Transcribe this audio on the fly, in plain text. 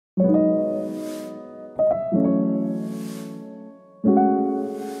I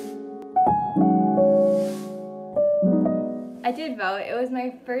did vote. It was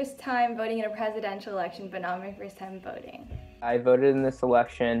my first time voting in a presidential election, but not my first time voting. I voted in this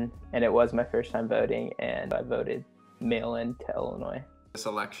election, and it was my first time voting, and I voted mail-in to Illinois. This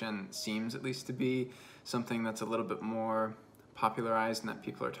election seems at least to be something that's a little bit more popularized and that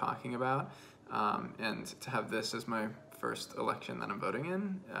people are talking about. And to have this as my first election that I'm voting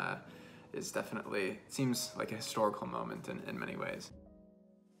in is definitely, seems like a historical moment in many ways.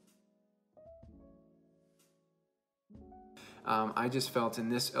 I just felt in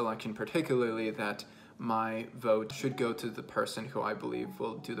this election particularly that my vote should go to the person who I believe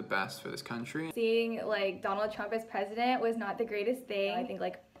will do the best for this country. Seeing like Donald Trump as president was not the greatest thing. I think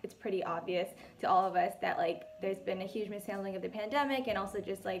like it's pretty obvious to all of us that like there's been a huge mishandling of the pandemic and also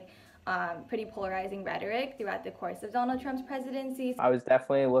just like pretty polarizing rhetoric throughout the course of Donald Trump's presidency. I was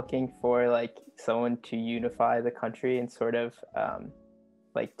definitely looking for like someone to unify the country and sort of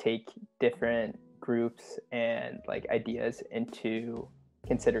like take different groups and like ideas into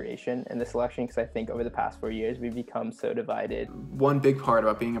consideration in this election, because I think over the past 4 years we've become so divided. One big part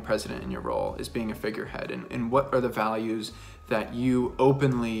about being a president in your role is being a figurehead, and what are the values that you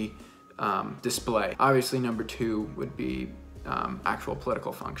openly display. Obviously number two would be actual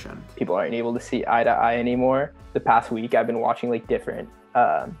political function. People aren't able to see eye to eye anymore. The past week I've been watching like different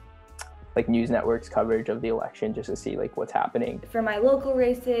like news networks coverage of the election just to see like what's happening. For my local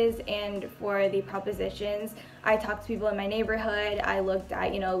races and for the propositions, I talked to people in my neighborhood. I looked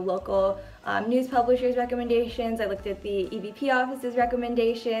at, local news publishers' recommendations. I looked at the EVP office's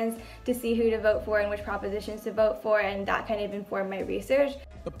recommendations to see who to vote for and which propositions to vote for, and that kind of informed my research.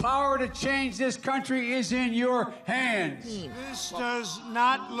 The power to change this country is in your hands. This does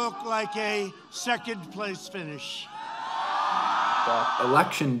not look like a second place finish.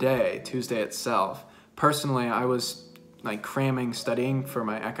 Election day, Tuesday itself, personally I was like cramming studying for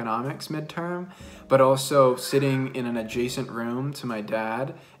my economics midterm, but also sitting in an adjacent room to my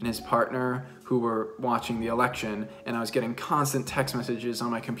dad and his partner who were watching the election, and I was getting constant text messages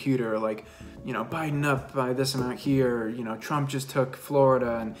on my computer like, Biden up by this amount here, Trump just took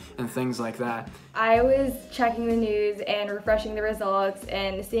Florida and things like that. I was checking the news and refreshing the results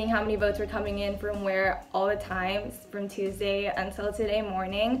and seeing how many votes were coming in from where all the time from Tuesday until today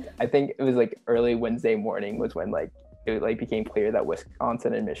morning. I think it was like early Wednesday morning was when like it like became clear that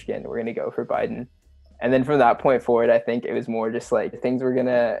Wisconsin and Michigan were gonna go for Biden. And then from that point forward, I think it was more just like things were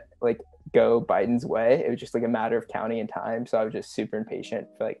gonna like go Biden's way. It was just like a matter of counting in time. So I was just super impatient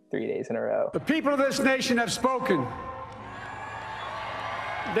for like 3 days in a row. The people of this nation have spoken.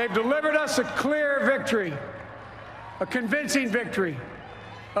 They've delivered us a clear victory, a convincing victory,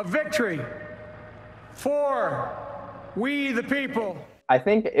 a victory for we the people. I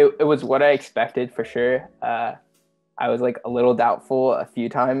think it was what I expected for sure. I was like a little doubtful a few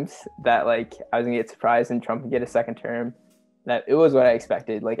times that like I was gonna get surprised and Trump would get a second term. That it was what I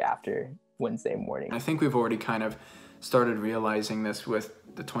expected like after Wednesday morning. I think we've already kind of started realizing this with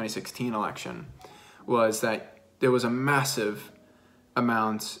the 2016 election, was that there was a massive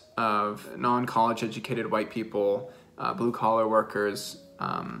amount of non-college educated white people, blue-collar workers,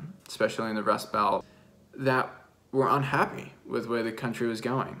 especially in the Rust Belt, that were unhappy with where the country was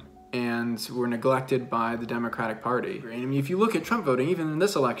going and were neglected by the Democratic Party. I mean, if you look at Trump voting, even in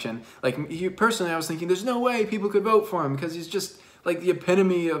this election, like personally, I was thinking there's no way people could vote for him because he's just like the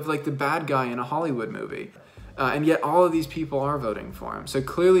epitome of like the bad guy in a Hollywood movie. And yet all of these people are voting for him. So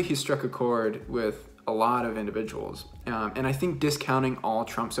clearly he struck a chord with a lot of individuals. And I think discounting all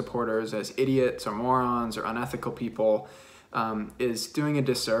Trump supporters as idiots or morons or unethical people is doing a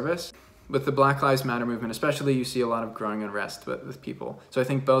disservice. With the Black Lives Matter movement, especially, you see a lot of growing unrest with people. So I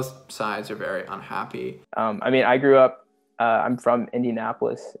think both sides are very unhappy. I mean, I grew up, I'm from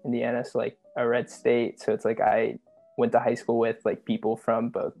Indianapolis, Indiana, so like a red state. So it's like I went to high school with like people from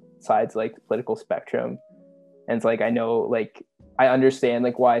both sides, like the political spectrum. And it's like, I know, like, I understand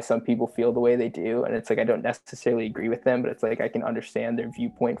like why some people feel the way they do. And it's like, I don't necessarily agree with them, but it's like, I can understand their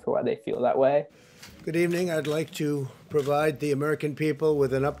viewpoint for why they feel that way. Good evening. I'd like to provide the American people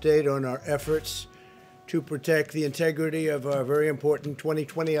with an update on our efforts to protect the integrity of our very important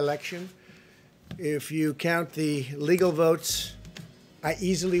 2020 election. If you count the legal votes, I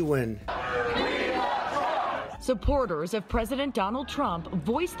easily win. Supporters of President Donald Trump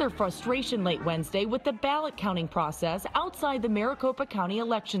voiced their frustration late Wednesday with the ballot counting process outside the Maricopa County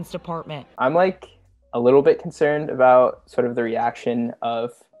Elections Department. I'm like a little bit concerned about sort of the reaction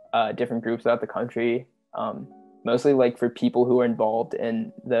of different groups throughout the country, mostly like for people who are involved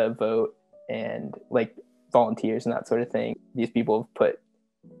in the vote and like volunteers and that sort of thing. These people have put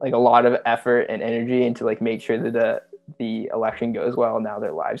like a lot of effort and energy into like make sure that the election goes well. Now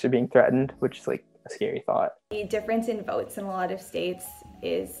their lives are being threatened, which is like a scary thought. The difference in votes in a lot of states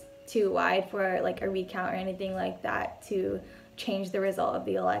is too wide for like a recount or anything like that to change the result of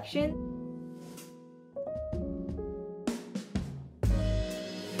the election.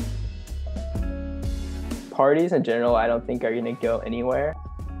 Parties in general, I don't think are going to go anywhere.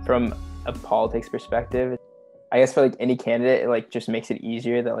 From a politics perspective, I guess for like any candidate, it like just makes it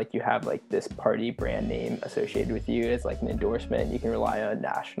easier that like you have like this party brand name associated with you as like an endorsement. You can rely on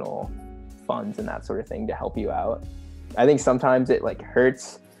national funds and that sort of thing to help you out. I think sometimes it like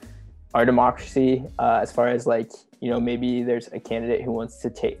hurts our democracy as far as like, you know, maybe there's a candidate who wants to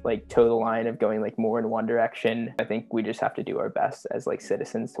toe the line of going like more in one direction. I think we just have to do our best as like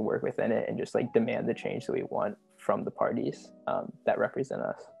citizens to work within it and just like demand the change that we want from the parties that represent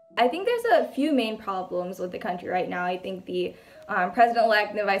us. I think there's a few main problems with the country right now. I think the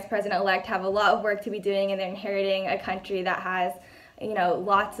president-elect and the vice president-elect have a lot of work to be doing, and they're inheriting a country that has, you know,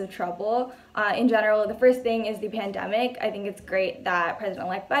 lots of trouble. In general, the first thing is the pandemic. I think it's great that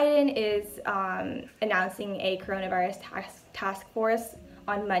President-elect Biden is announcing a coronavirus task force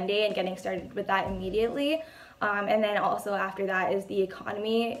on Monday and getting started with that immediately. And then also after that is the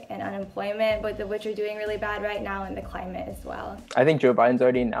economy and unemployment, both of which are doing really bad right now, and the climate as well. I think Joe Biden's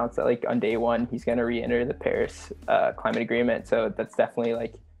already announced that like on day one, he's going to re-enter the Paris climate agreement. So that's definitely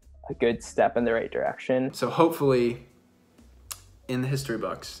like a good step in the right direction. So hopefully in the history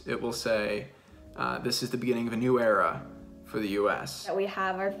books, it will say this is the beginning of a new era for the U.S. We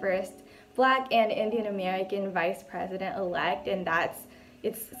have our first Black and Indian American vice president-elect, and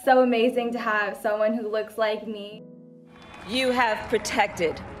it's so amazing to have someone who looks like me. You have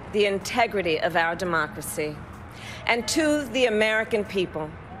protected the integrity of our democracy. And to the American people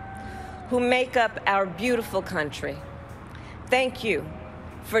who make up our beautiful country, thank you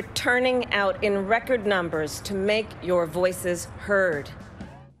for turning out in record numbers to make your voices heard.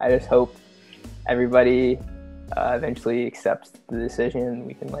 I just hope everybody eventually accepts the decision and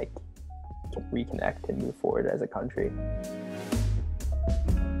we can like reconnect and move forward as a country.